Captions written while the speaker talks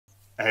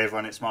Hey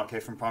everyone, it's Mark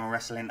here from Primal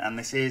Wrestling, and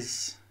this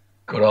is...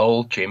 Good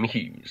old Jimmy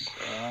Hughes.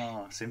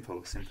 Oh,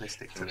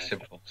 simplistic today.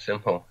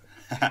 Simple.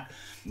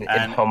 In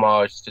And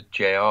homage to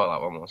JR, that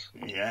one was.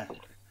 yeah,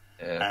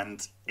 Yeah.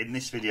 and in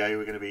this video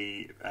we're going to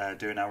be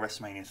doing our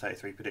WrestleMania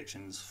 33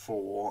 predictions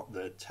for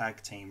the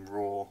Tag Team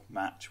Raw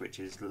match, which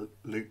is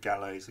Luke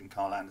Gallows and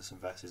Karl Anderson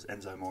versus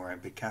Enzo Amore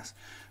and Big Cass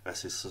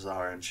versus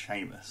Cesaro and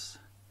Sheamus.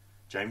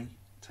 Jamie,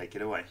 take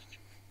it away.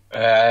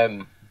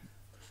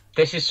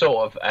 This is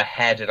sort of a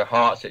head and a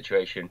heart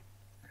situation.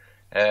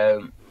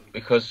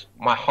 Because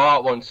my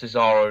heart wants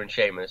Cesaro and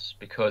Sheamus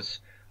because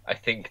I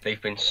think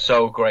they've been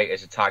so great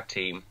as a tag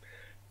team.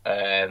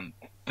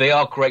 They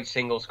are great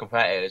singles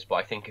competitors, but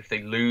I think if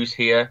they lose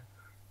here,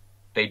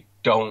 they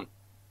don't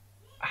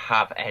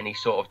have any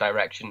sort of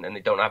direction and they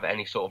don't have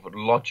any sort of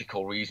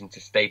logical reason to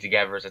stay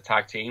together as a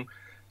tag team.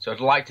 So I'd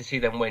like to see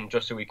them win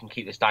just so we can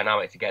keep this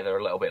dynamic together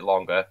a little bit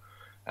longer.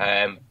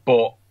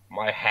 But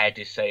my head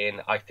is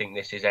saying I think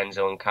this is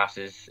Enzo and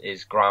Cass's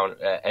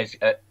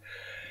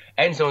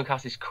Enzo and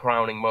Cass's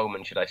crowning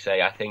moment, should I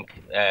say? I think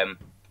I'm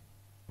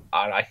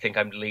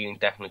leaning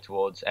definitely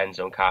towards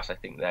Enzo and Cass. I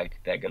think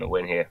they're going to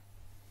win here.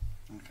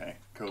 Okay,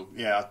 cool.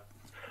 Yeah,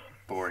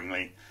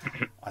 boringly,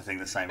 I think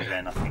the same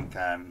again. I think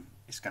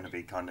it's going to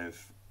be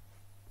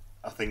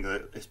I think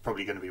that it's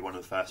probably going to be one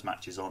of the first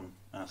matches on,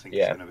 and I think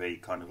it's going to be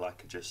kind of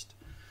like a just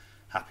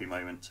happy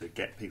moment to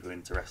get people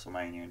into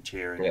WrestleMania and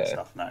cheering and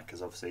stuff and that,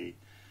 because obviously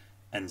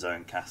Enzo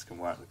and Cass can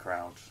work the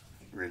crowd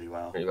really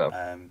well.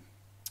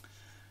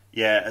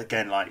 Yeah,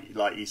 again,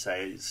 like you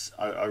say,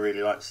 I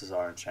really like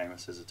Cesaro and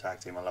Sheamus as a tag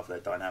team. I love their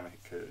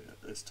dynamic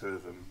as two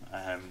of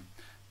them.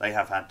 They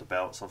have had the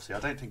belts, obviously. I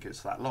don't think it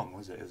was that long,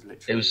 was it? It was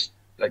literally... It was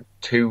like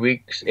 2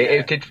 weeks. Yeah.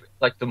 It did,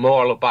 like, the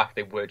more I look back,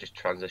 they were just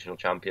transitional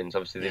champions.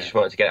 Obviously, they just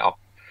wanted to get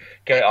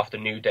it off the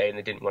New Day, and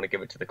they didn't want to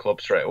give it to the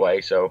club straight away.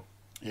 So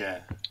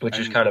which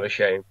was kind of a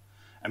shame.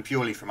 And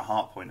purely from a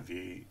heart point of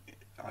view,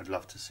 I'd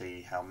love to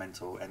see how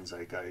mental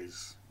Enzo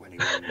goes when he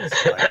wins.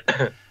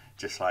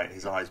 Just like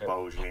his eyes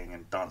bulging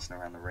and dancing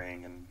around the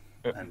ring,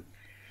 and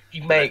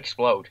he may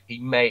explode. He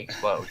may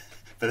explode.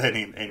 But then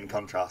in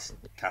contrast,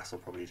 Cass will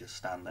probably just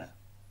stand there,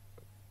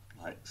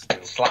 like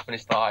still slapping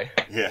his thigh.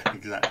 Yeah,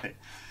 exactly.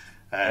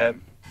 I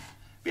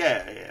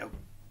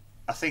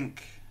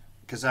think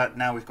because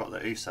now we've got the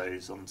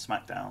Usos on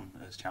SmackDown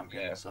as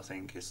champions. I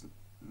think it's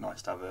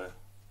nice to have a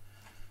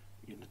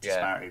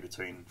disparity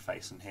between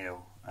face and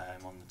heel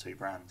on the two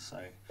brands. So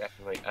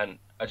definitely, and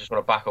I just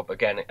want to back up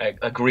again. I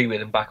agree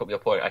with and back up your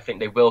point. I think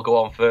they will go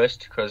on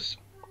first because,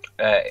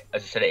 as I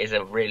said, it is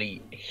a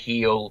really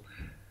heel.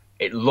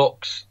 It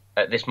looks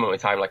at this moment in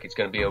time like it's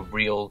going to be a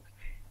real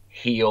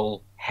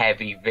heel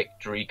heavy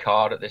victory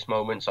card at this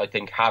moment. So I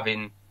think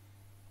having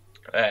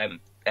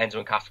Enzo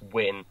and Cass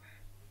win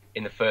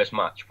in the first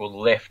match will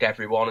lift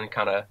everyone and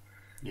kind of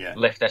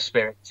lift their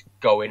spirits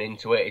going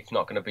into it. It's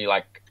not going to be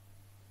like,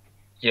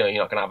 you're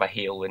not going to have a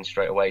heel win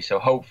straight away. So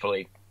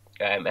hopefully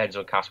Enzo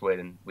and Cass win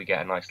and we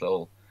get a nice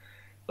little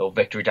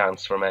victory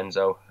dance from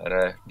Enzo and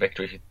a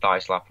victory thigh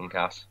slap from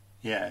Cass.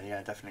 Yeah,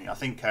 definitely. I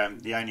think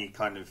the only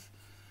kind of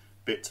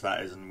bit to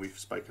that is, and we've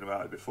spoken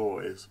about it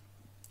before, is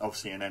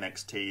obviously in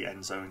NXT,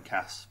 Enzo and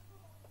Cass,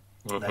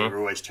 they were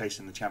always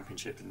chasing the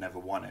championship and never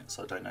won it.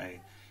 So I don't know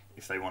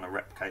if they want to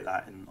replicate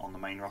that on the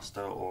main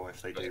roster or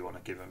if they do want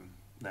to give them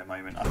their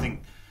moment. I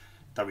think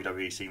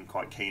WWE seem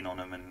quite keen on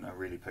them and are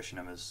really pushing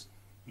them as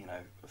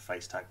a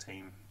face tag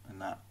team and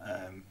that.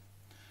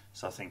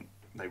 So I think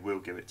they will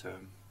give it to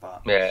them.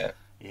 But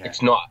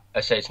it's not.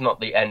 I say it's not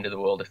the end of the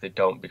world if they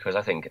don't, because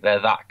I think they're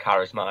that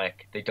charismatic.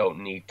 They don't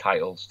need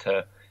titles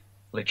to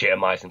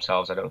legitimize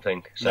themselves. I don't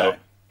think so.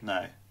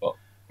 No. But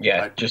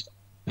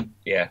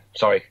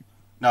sorry.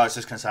 No, I was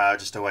just going to say I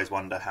just always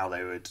wonder how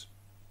they would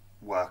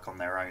work on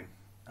their own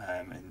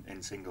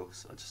in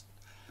singles.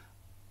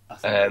 I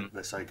think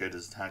they're so good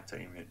as a tag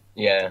team. I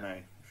don't know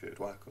if it would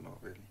work or not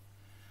really.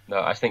 No,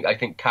 I think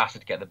Cass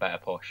would get the better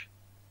push.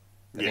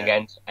 I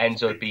think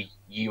Enzo would be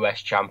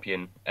US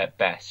champion at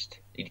best.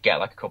 He'd get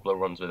like a couple of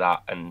runs with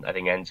that, and I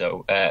think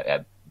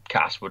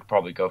Cass would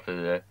probably go for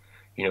the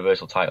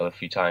Universal title a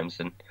few times.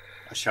 And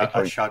I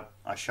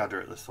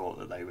shudder at the thought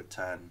that they would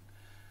turn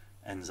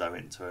Enzo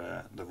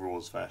into the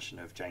Raw's version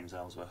of James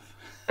Ellsworth.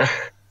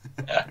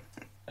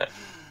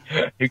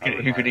 Who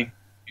could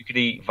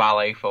he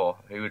valet for?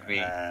 Who would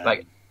be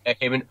like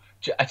him? And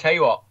I tell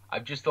you what,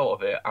 I've just thought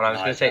of it, and I was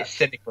going to say it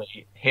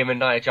cynically. Him and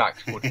Nia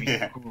Jax would be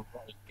great.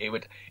 It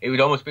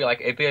would almost be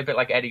like a bit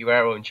like Eddie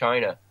Guerrero in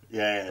China.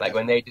 Yeah, like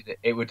when they did it,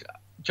 it would.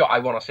 I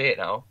want to see it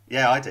now.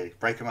 Yeah, I do.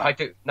 Break them up. I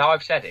do. Now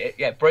I've said it.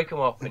 Yeah, break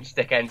them up and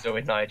stick Enzo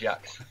with Nia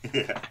Jax.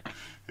 Yeah,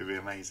 it'd be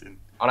amazing.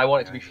 And I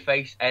want it to be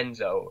face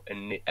Enzo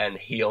and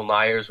heel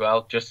Nia as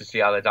well, just to see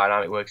how the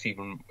dynamic works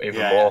even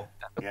more.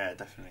 Yeah,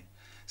 definitely.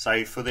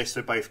 So for this,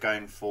 we're both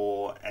going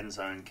for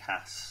Enzo and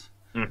Cass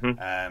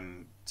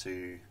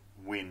to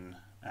win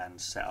and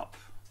set up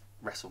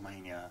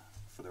WrestleMania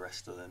for the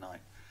rest of the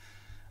night.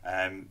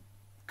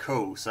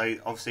 Cool. So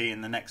obviously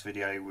in the next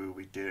video we'll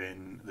be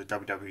doing the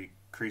WWE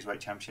Cruiserweight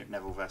Championship,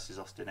 Neville versus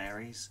Austin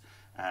Aries,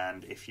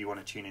 And if you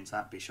want to tune into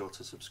that, be sure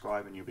to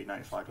subscribe and you'll be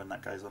notified when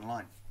that goes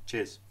online.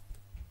 Cheers.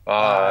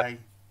 Bye.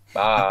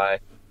 Bye.